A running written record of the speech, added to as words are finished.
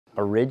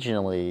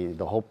Originally,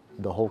 the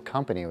whole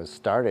company was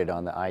started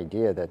on the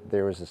idea that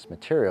there was this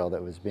material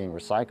that was being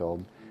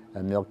recycled,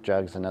 milk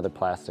jugs and other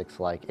plastics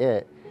like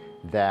it,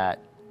 that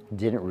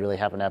didn't really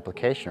have an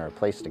application or a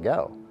place to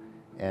go.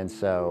 And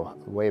so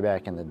way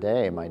back in the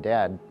day, my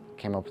dad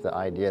came up with the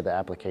idea, the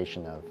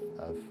application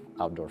of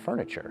outdoor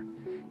furniture,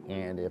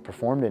 and it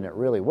performed and it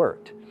really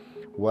worked.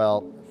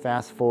 Well,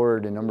 fast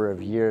forward a number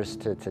of years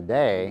to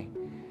today,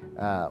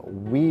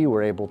 we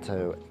were able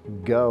to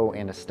go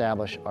and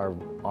establish our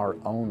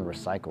own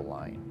recycle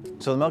line.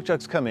 So the milk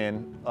jugs come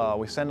in,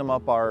 we send them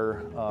up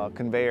our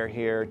conveyor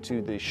here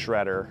to the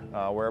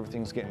shredder where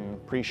everything's getting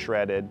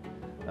pre-shredded,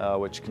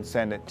 which can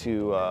send it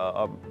to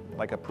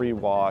like a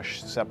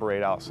pre-wash,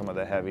 separate out some of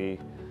the heavy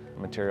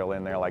material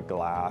in there like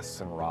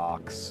glass and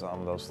rocks,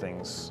 those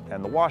things.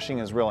 And the washing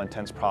is a real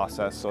intense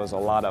process, so there's a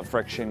lot of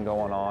friction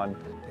going on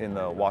in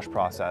the wash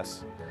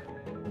process.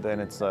 Then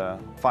it's a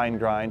fine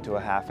grind to a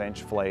 1/2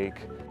 inch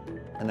flake,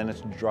 and then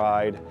it's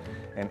dried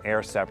and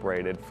air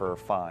separated for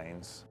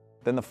fines.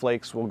 Then the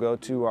flakes will go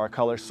to our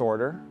color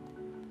sorter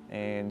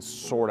and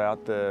sort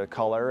out the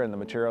color and the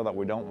material that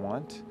we don't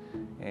want,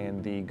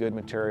 and the good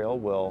material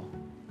will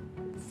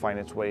find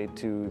its way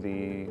to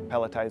the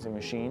pelletizing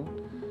machine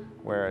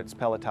where it's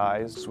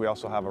pelletized. We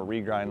also have a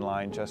regrind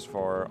line just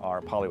for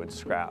our POLYWOOD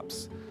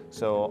scraps.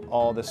 So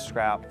all the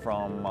scrap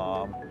from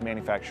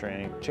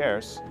manufacturing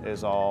chairs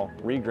is all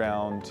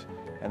reground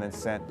and then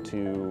sent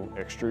to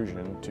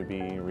extrusion to be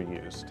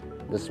reused.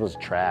 This was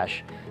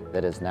trash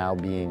that is now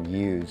being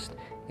used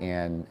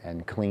and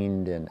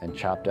cleaned and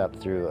chopped up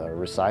through a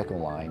recycle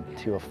line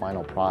to a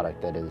final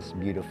product that is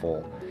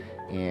beautiful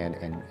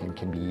and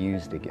can be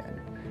used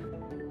again.